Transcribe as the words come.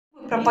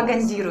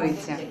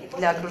пропагандируете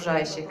для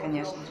окружающих,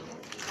 конечно?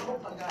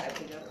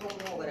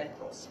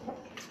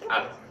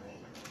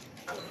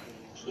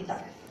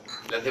 Итак,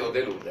 La devo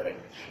deludere.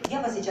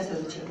 я вас сейчас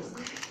разочарую.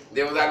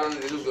 Devo dare una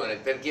delusione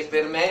perché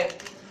per me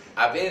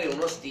avere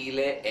uno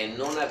stile e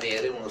non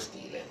avere uno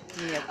stile.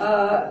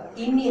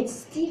 Иметь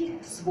стиль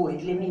свой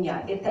для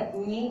меня — это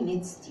не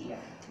иметь стиля.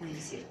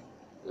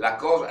 La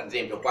cosa, ad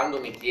esempio, quando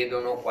mi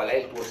chiedono qual è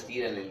il tuo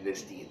stile nel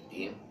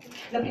vestirti,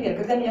 Например,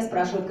 когда меня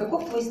спрашивают,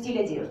 каков твой стиль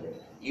одежды?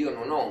 io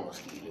non ho uno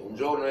stile, un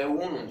giorno è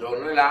uno, un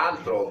giorno è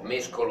l'altro,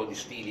 mescolo di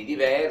stili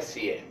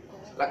diversi.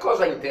 La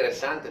cosa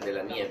interessante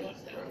della mia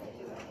vita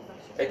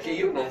è che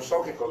io non so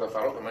che cosa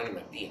farò domani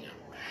mattina.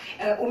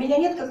 У меня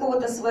нет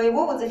какого-то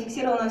своего вот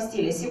зафиксированного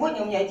стиля.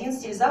 Сегодня у меня один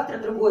стиль, завтра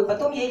другой.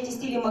 Потом я эти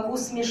стили могу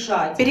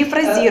смешать.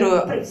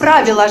 Перефразирую.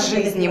 Правила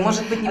жизни.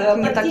 Может быть,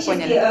 не так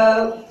поняли.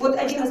 Вот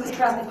один из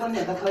прекрасных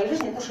моментов в моей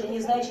жизни, то, что я не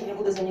знаю, чем я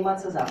буду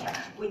заниматься завтра.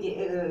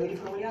 Quindi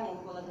riformuliamo un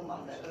po' la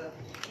domanda.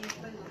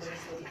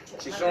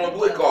 Ci sono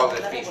due cose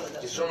fisse,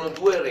 ci sono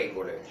due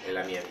regole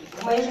nella mia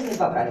vita. В моей жизни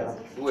два правила.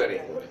 Due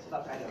regole.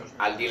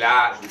 Al di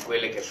là di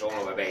quelle che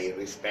sono, vabbè, il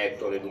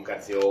rispetto,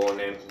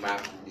 l'educazione, ma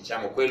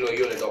diciamo quello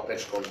io le do per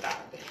scontate.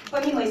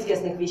 Помимо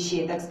известных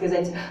вещей, так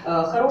сказать,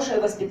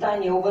 хорошее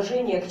воспитание,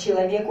 уважение к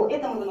человеку,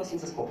 это мы выносим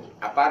за скобки.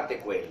 A parte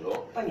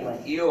quello, Помимо.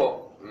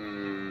 io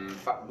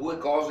due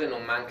cose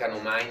non mancano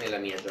mai nella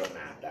mia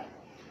giornata: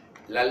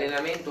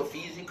 l'allenamento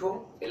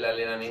fisico e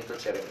l'allenamento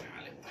cerebrale.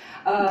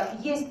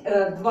 Есть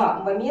два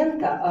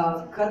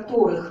момента,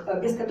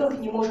 без которых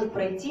не может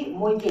пройти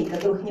мой день,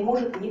 которых не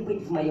может не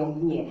быть в моем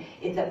дне.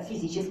 Это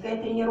физическая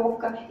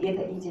тренировка и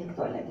это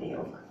интеллектуальная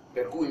тренировка.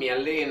 Per cui mi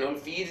alleno il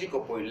fisico,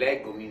 poi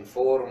leggo, mi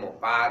informo,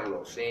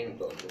 parlo,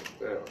 sento.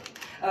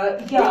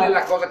 Quella è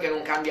la cosa che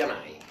non cambia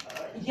mai.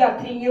 Я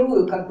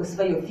тренирую как бы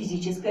свое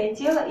физическое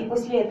тело, и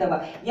после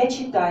этого я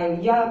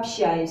читаю, я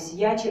общаюсь,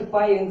 я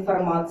черпаю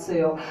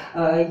информацию,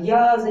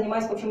 я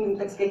занимаюсь, в общем,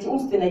 так сказать,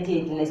 умственной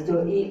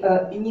деятельностью, и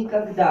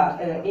никогда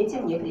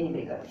этим не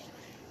пренебрегаю.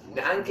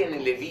 Anche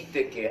nelle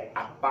vite che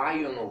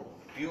appaiono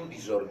più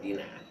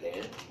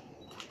disordinate,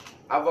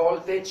 a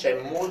volte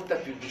c'è molta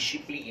più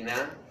disciplina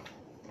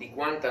di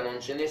quanta non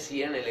ce ne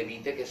sia nelle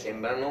vite che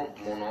sembrano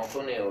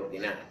monotone e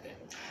ordinate.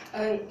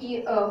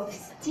 И в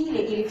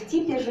стиле или в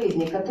типе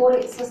жизни,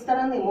 который со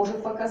стороны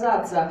может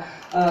показаться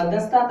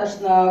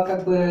достаточно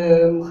как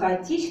бы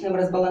хаотичным,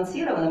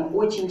 разбалансированным,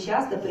 очень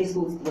часто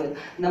присутствует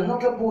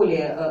намного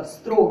более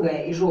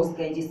строгая и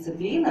жесткая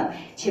дисциплина,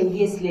 чем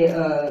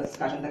если,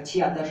 скажем так,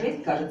 чья-то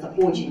жизнь кажется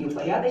очень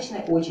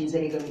упорядоченной, очень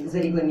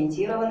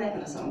зарегламентированной, а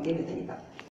на самом деле это не так.